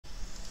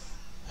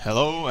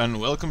Hello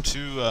and welcome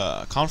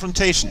to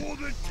Confrontation.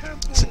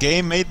 It's a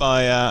game made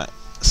by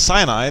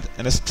Cyanide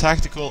and it's a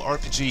tactical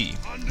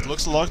RPG. It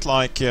looks a lot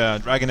like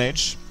Dragon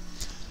Age.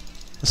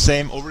 The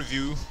same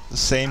overview, the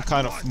same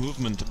kind of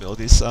movement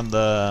abilities, and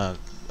the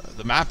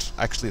map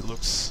actually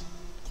looks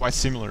quite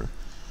similar.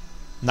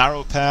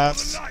 Narrow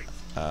paths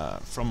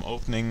from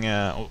opening...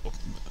 no,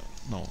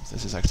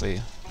 this is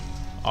actually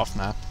off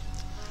map.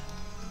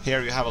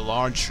 Here you have a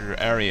larger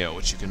area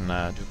which you can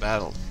do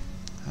battle.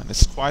 And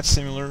it's quite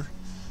similar.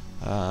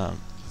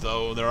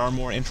 Though there are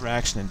more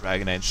interaction in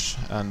Dragon Age,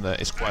 and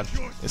it's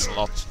a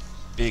lot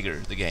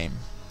bigger, the game.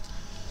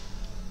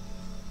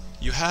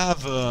 You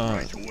have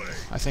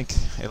I think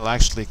it'll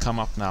actually come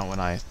up now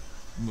when I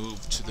move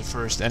to the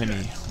first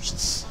enemy, which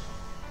is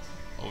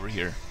over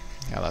here.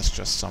 Yeah, that's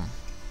just some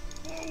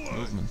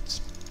movement.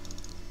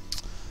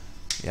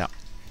 Yeah.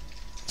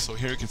 So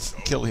here you can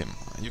kill him.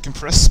 You can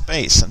press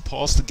space and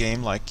pause the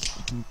game like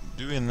you can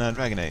do in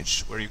Dragon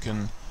Age, where you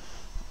can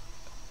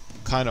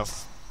kind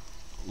of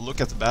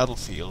look at the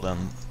battlefield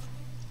and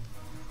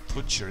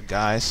put your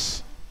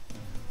guys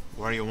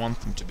where you want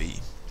them to be,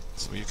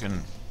 so you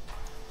can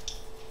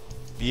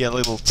be a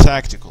little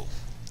tactical.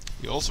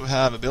 You also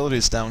have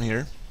abilities down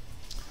here.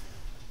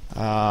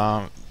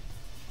 I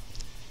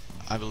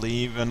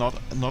believe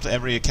not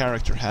every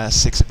character has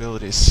 6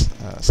 abilities.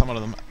 Some of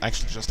them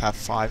actually just have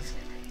 5,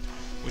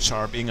 which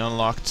are being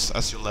unlocked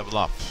as you level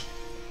up.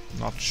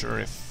 Not sure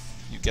if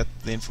you get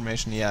the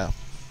information. Yeah,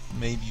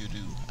 maybe you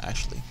do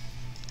actually.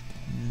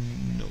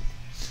 No.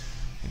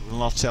 It will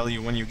not tell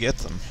you when you get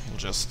them, you'll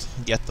just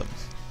get them.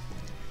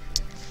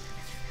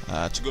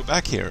 To go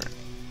back here,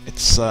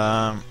 it's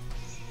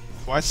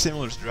quite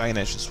similar to Dragon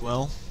Age as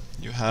well.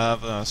 You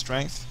have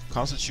strength,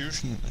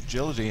 constitution,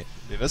 agility,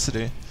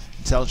 vivacity,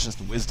 intelligence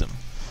and wisdom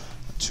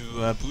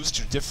to boost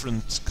your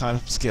different kind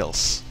of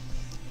skills.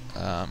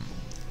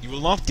 You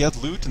will not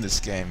get loot in this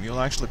game. You'll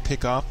actually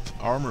pick up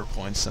armor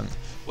points and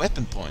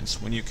weapon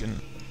points when you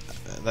can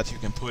that you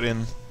can put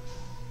in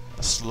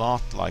a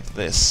slot like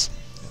this.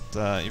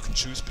 You can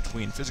choose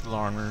between physical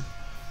armor,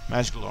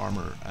 magical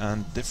armor,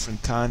 and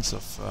different kinds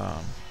of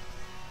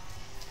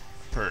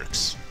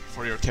perks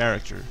for your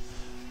character,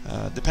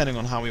 depending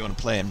on how you want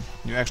to play him.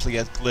 You actually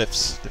get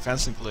glyphs,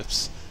 defensive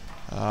glyphs,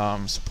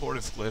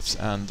 supportive glyphs,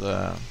 and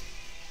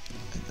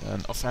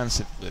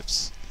offensive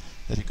glyphs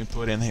that you can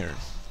put in here.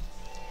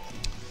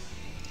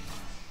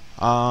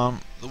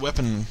 The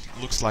weapon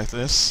looks like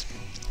this.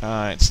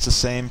 It's the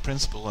same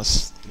principle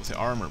as with the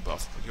armor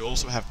buff, but you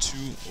also have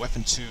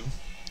weapon 2.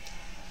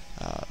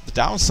 The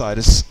downside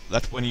is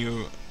that when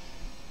you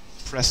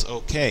press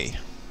OK,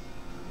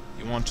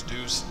 you want to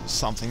do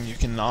something, you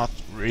cannot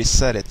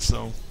reset it,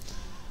 so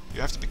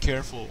you have to be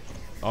careful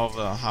of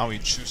how you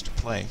choose to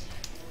play.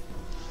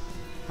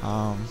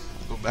 I'll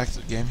go back to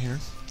the game here.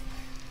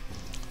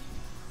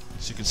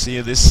 So you can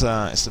see this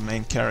is the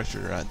main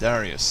character,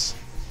 Darius,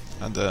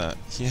 and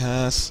he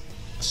has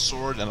a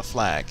sword and a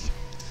flag.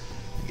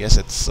 I guess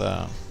it's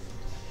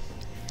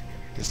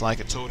like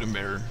a totem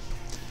bearer,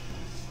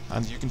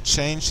 and you can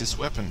change his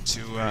weapon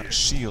to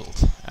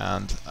shield,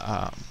 and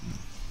I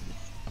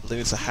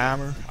believe it's a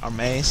hammer or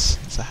mace.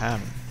 It's a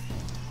hammer,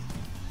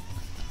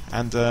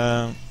 and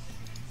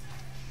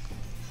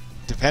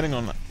depending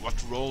on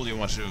what role you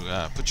want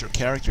to put your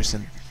characters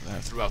in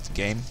throughout the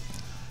game,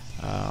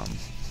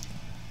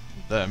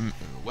 the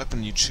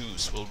weapon you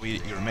choose will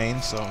be your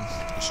main, so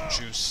you should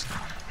choose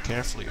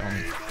carefully on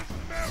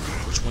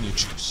which one you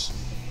choose,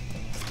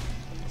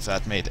 if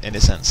that made any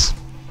sense.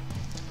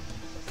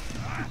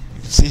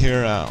 You can see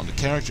here on the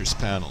characters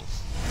panel,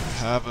 you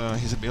have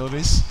his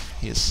abilities,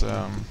 his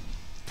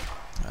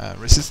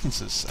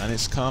resistances, and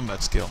his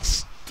combat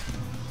skills.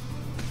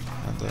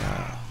 And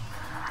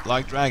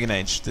like Dragon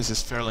Age, this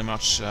is fairly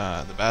much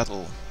how the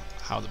battle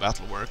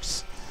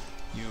works.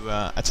 You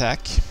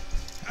attack,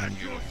 and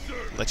you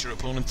let your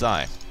opponent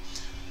die.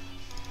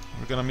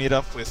 We're gonna meet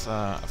up with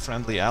a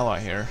friendly ally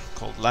here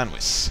called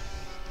Lanwis.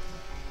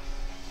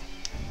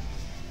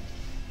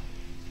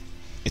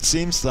 It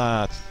seems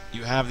that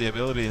you have the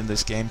ability in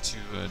this game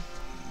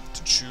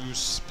to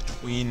choose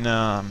between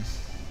a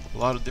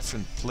lot of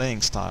different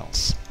playing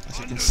styles. As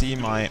you can see,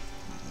 my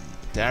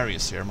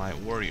Darius here, my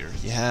warrior,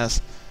 he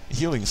has a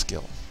healing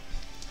skill,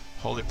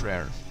 Holy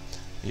Prayer.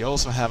 He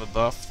also have a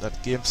buff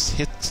that gives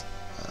hit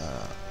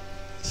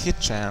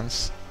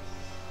chance.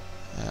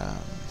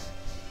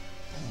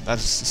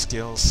 That's the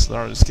skills. There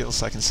are the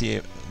skills I can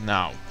see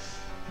now.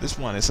 This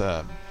one is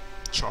a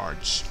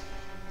charge,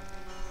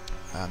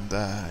 and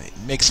it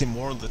makes him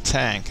more of the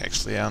tank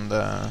actually. And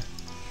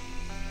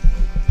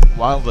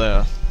while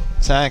the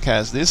tank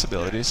has these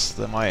abilities,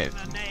 my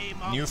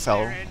new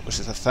fellow, which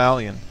is a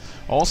Thalion,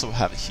 also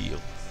have a heal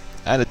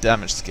and a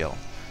damage skill.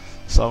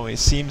 So he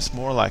seems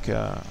more like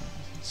a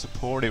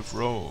supportive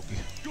rogue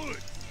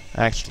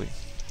actually.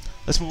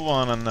 Let's move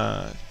on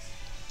and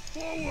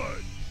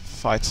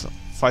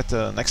fight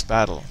the next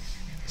battle.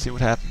 See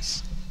what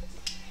happens.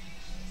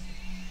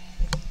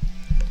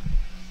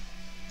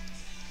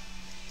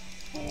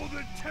 For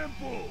the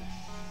temple!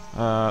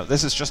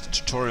 This is just a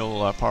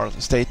tutorial part of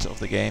the state of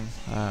the game,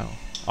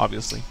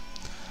 obviously,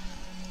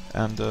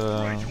 and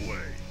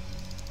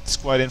it's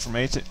quite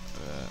informative.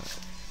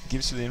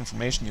 Gives you the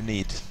information you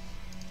need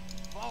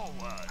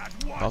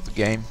about the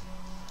game.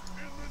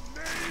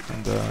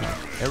 And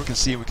here we can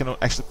see we can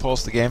actually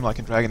pause the game like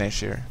in Dragon Age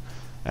here.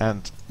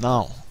 And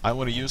now I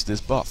want to use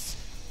this buff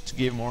to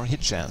give more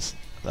hit chance.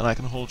 Then I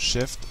can hold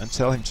shift and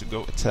tell him to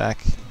go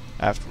attack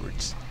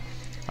afterwards.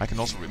 I can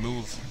also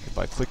remove it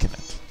by clicking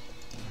it.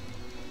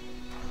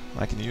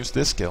 I can use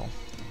this skill.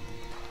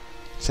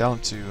 Tell him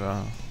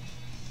to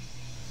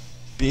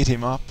beat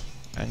him up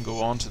and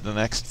go on to the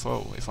next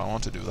foe if I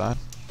want to do that.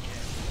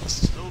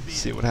 Let's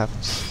see what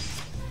happens.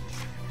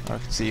 I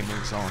can see he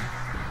moves on.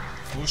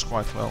 Moves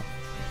quite well.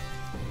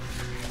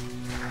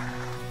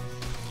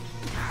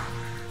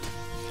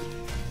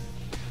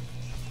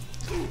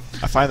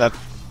 I find that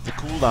the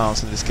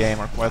cooldowns in this game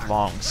are quite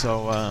long,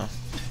 so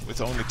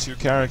with only 2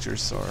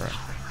 characters,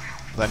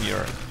 then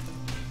your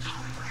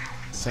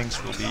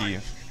things will be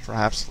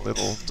perhaps a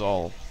little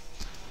dull.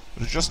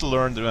 But just to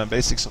learn the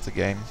basics of the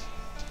game,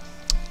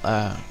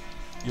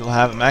 you'll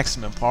have a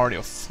maximum party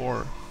of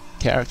 4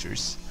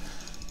 characters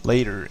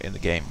later in the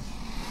game.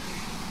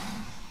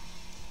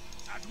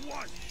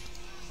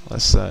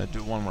 Let's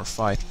do one more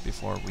fight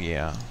before we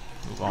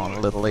move on a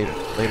little later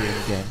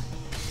in the game.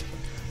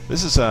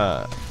 This is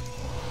the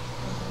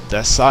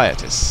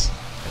scientists.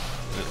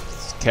 The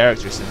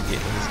characters in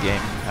this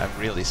game have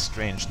really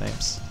strange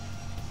names,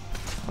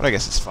 but I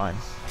guess it's fine.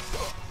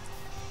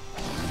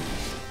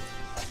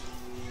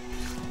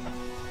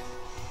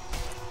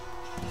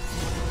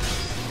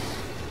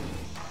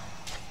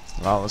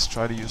 Now let's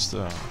try to use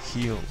the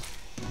heal.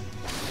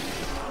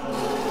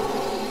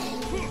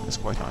 It's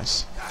quite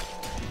nice.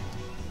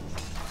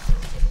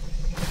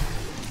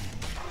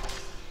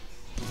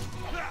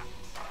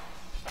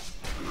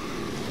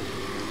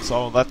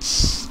 So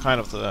that's kind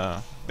of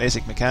the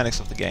basic mechanics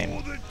of the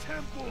game.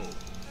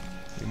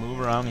 You move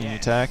around and you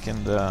attack,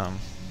 and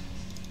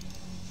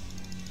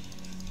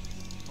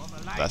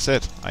that's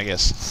it, I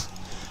guess.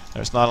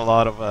 There's not a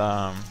lot of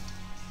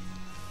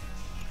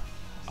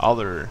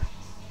other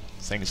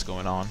things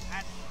going on.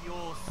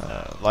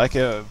 Like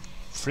a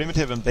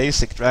primitive and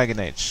basic Dragon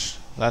Age,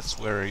 that's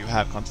where you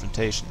have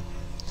Confrontation.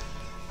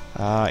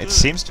 It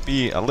seems to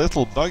be a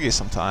little buggy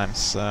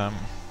sometimes.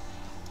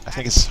 I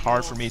think it's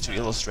hard for me to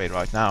illustrate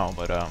right now,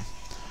 but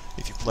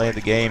if you play the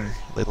game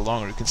a little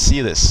longer, you can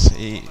see this.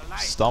 He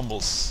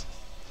stumbles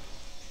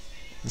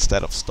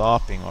instead of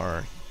stopping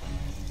or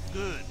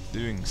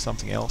doing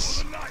something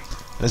else.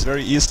 And it's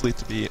very easily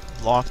to be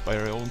blocked by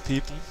your own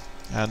people,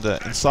 and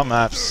in some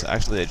maps,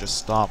 actually, they just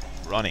stop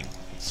running.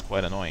 It's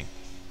quite annoying.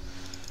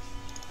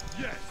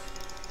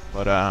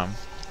 But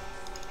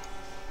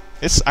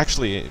it's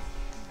actually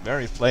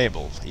very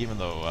playable, even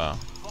though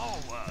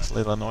it's a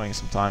little annoying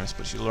sometimes,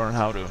 but you learn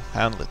how to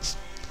handle it.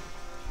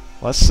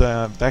 Let's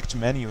back to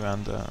menu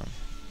and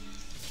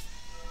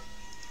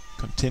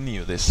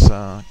continue this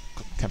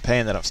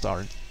campaign that I've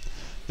started.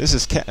 This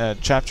is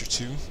chapter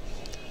 2,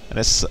 and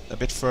it's a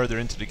bit further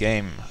into the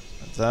game.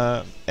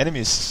 The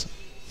enemies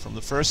from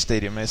the first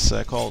stadium is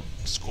called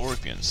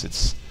Scorpions.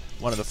 It's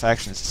one of the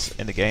factions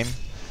in the game,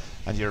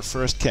 and your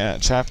first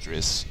chapter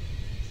is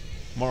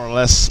more or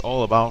less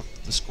all about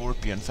the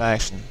Scorpion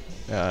faction.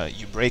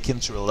 You break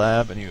into a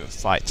lab and you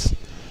fight,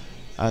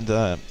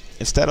 and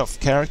instead of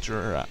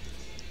character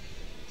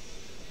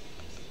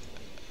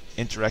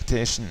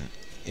interaction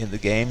in the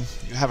game,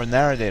 you have a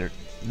narrator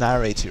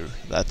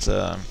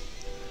that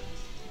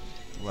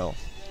well,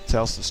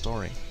 tells the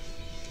story.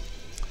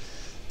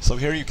 So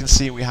here you can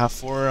see we have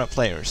 4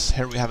 players.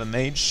 Here we have a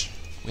mage,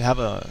 we have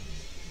a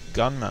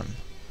gunman,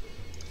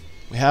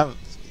 we have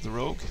the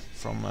rogue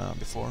from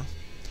before,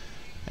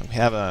 and we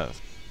have a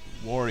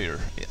warrior.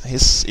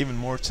 He's even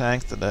more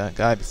tanked than the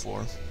guy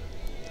before.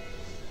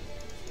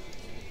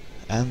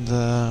 And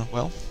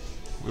well,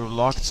 we've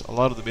locked a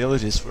lot of the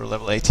abilities. We're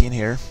level 18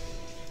 here.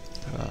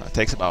 It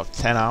takes about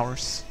 10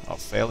 hours of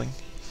failing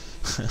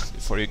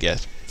before you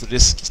get to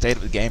this state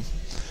of the game.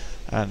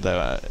 And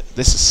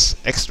this is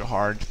extra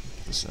hard.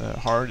 It's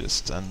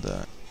hardest, and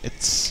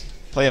it's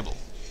playable.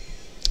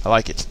 I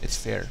like it. It's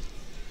fair.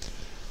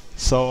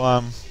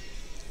 So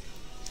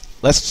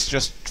let's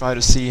just try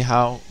to see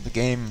how the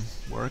game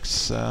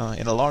works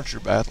in a larger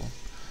battle.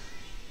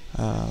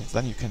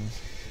 Then you can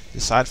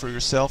decide for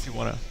yourself if you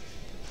want to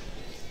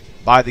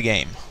buy the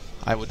game.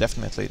 I would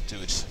definitely do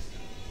it.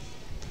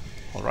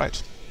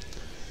 Alright.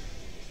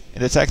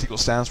 In the tactical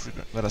stance, we're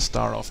going to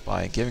start off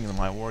by giving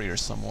my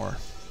warriors some more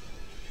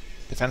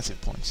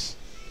defensive points.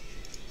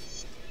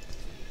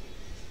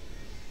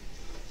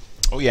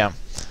 Oh yeah.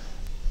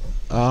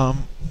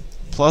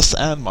 Plus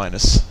and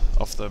minus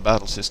of the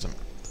battle system.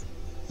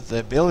 The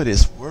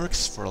abilities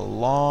works for a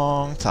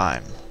long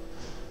time.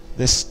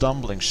 This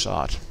stumbling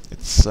shot,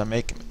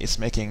 it's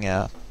making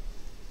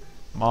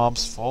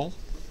mobs fall,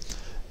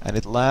 and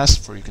it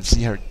lasts for, you can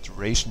see here,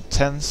 duration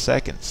 10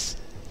 seconds.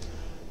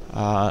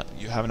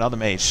 You have another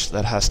mage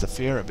that has the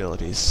fear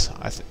abilities.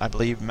 I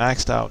believe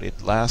maxed out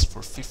it lasts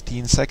for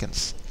 15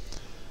 seconds.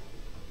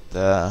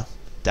 The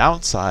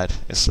downside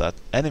is that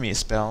enemy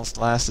spells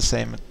last the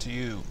same to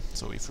you.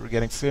 So if you're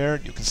getting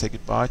feared, you can say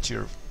goodbye to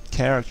your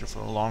character for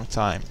a long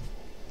time.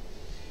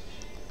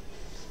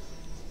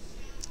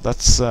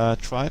 Let's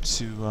try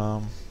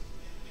to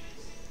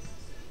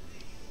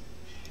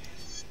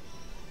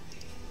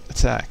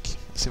attack.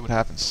 See what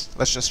happens.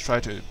 Let's just try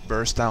to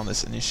burst down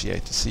this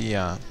initiate to see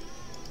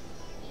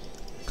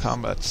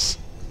combat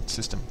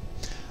system.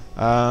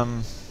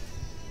 I'm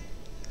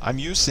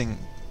using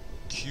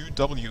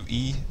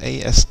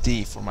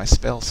QWEASD for my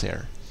spells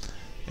here.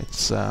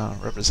 It's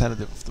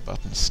representative of the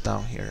buttons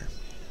down here.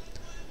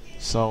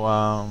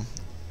 So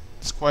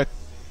it's quite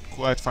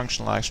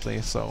functional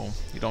actually. So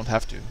you don't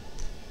have to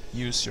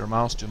use your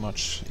mouse too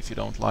much if you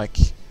don't like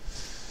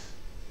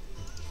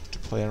to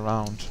play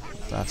around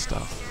with that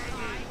stuff.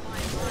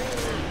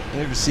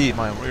 Here you see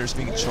my warrior is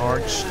being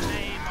charged.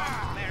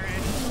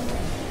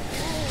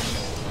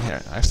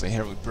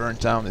 Here we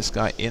burnt down this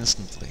guy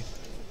instantly.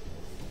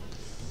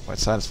 Quite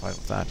satisfied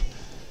with that.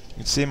 You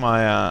can see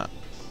my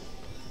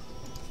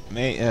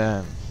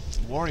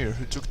warrior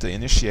who took the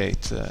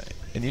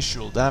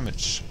initial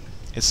damage.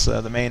 It's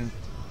the main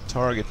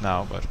target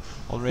now, but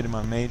already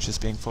my mage is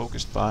being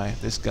focused by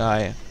this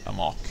guy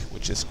Amok,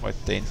 which is quite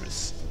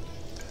dangerous.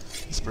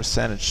 This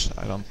percentage,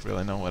 I don't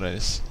really know what it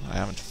is. I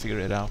haven't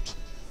figured it out.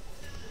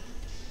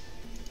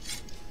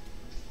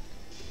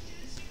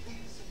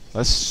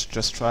 Let's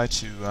just try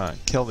to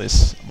kill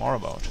this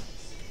Marabout.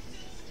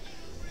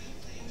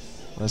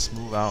 Let's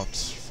move out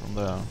from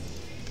the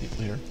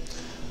people here.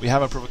 We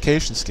have a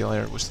provocation skill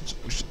here, which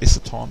is a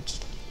taunt.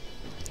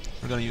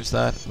 We're gonna use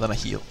that, and then a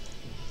heal.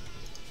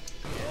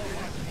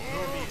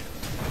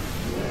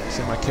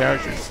 See my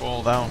character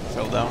fell down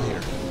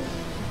here.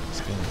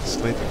 He's been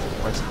sleeping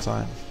for quite some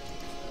time.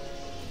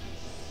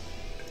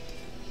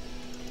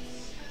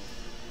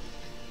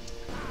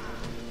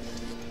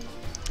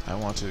 I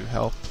want to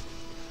help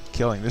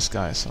killing this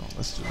guy, so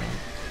let's do that.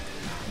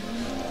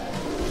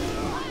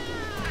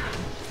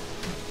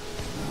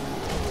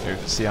 Here you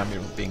can see I'm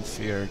being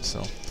feared,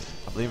 so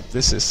I believe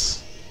this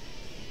is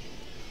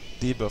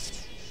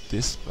debuff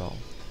this spell.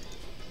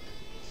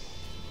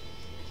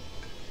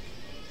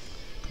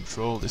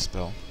 Control this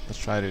spell. Let's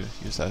try to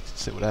use that,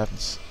 see what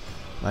happens.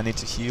 And I need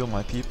to heal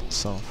my people,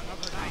 so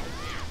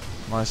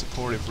my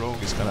supportive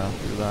rogue is gonna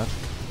do that.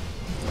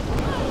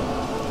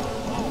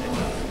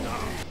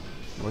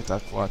 Worked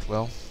out quite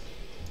well.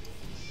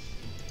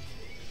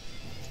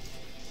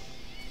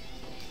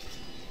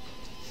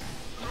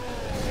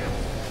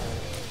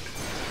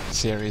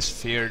 This area is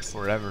feared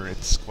forever,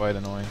 it's quite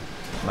annoying.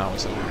 Now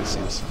it's over, it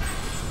seems.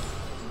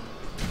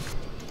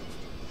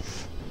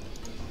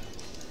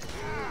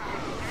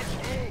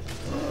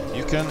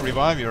 You can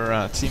revive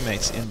your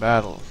teammates in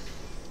battle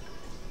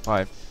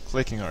by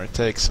clicking, or it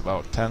takes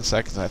about 10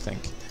 seconds I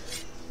think.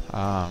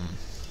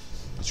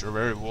 But you're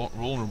very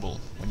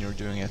vulnerable when you're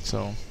doing it,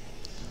 so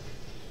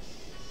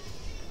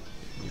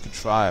you can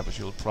try, but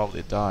you'll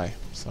probably die.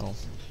 So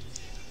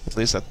at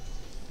least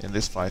in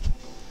this fight,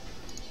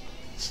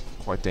 it's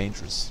quite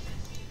dangerous.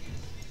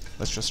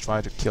 Let's just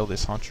try to kill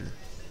this hunter.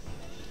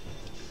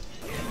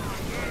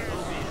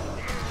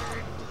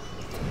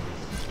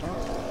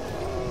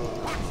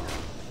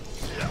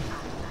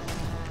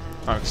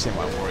 I can see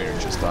my warrior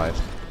just died.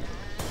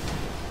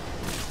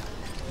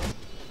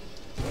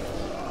 You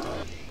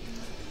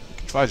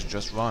can try to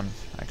just run,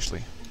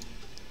 actually.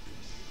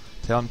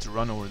 Tell him to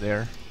run over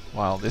there,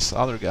 while this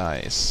other guy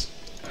is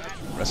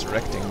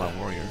resurrecting my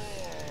warrior.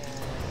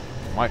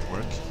 Might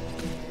work.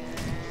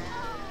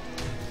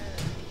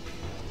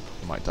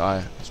 He might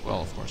die as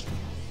well, of course.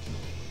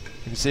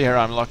 You can see here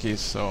I'm lucky,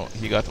 so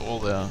he got all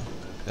the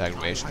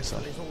aggravation, so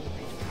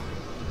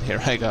here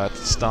I got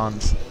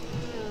stunned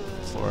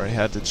before he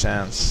had the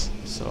chance,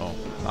 so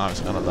now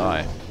he's gonna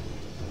die.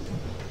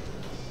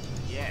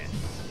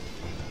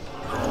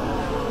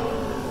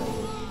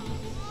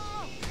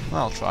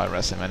 I'll try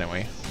res him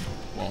anyway,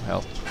 won't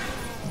help.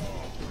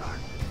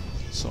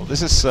 So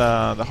this is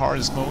the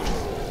hardest mode,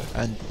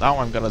 and now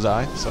I'm gonna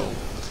die, so,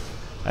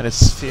 and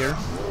it's fear.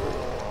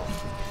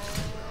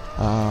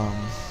 I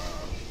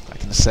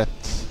can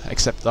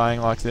accept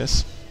dying like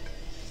this.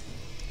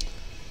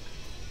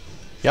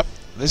 Yep,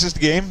 this is the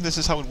game, this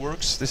is how it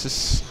works, this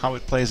is how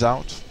it plays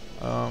out.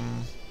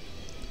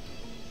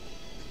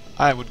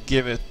 I would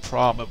give it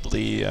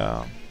probably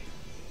 5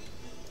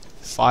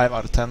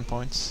 out of 10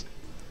 points.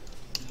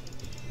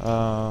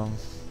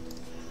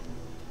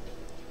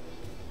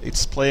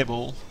 It's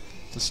playable,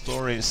 the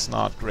story is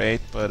not great,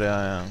 but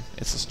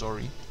it's a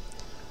story.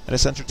 And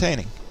it's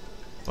entertaining.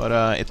 But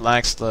it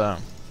lacks the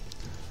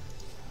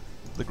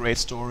great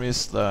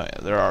stories.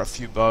 There are a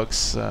few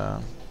bugs,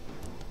 or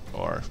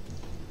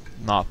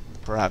not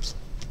perhaps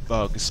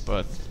bugs,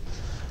 but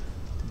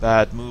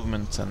bad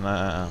movement and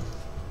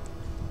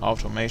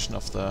automation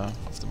of the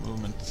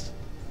movement,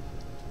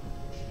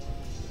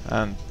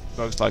 and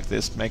bugs like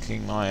this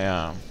making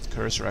my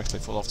cursor actually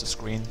fall off the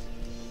screen.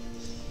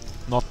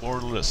 Not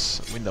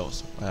borderless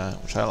windows,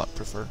 which I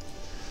prefer.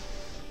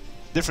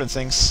 Different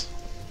things,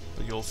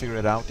 but you'll figure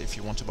it out if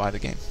you want to buy the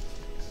game.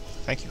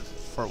 Thank you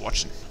for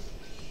watching.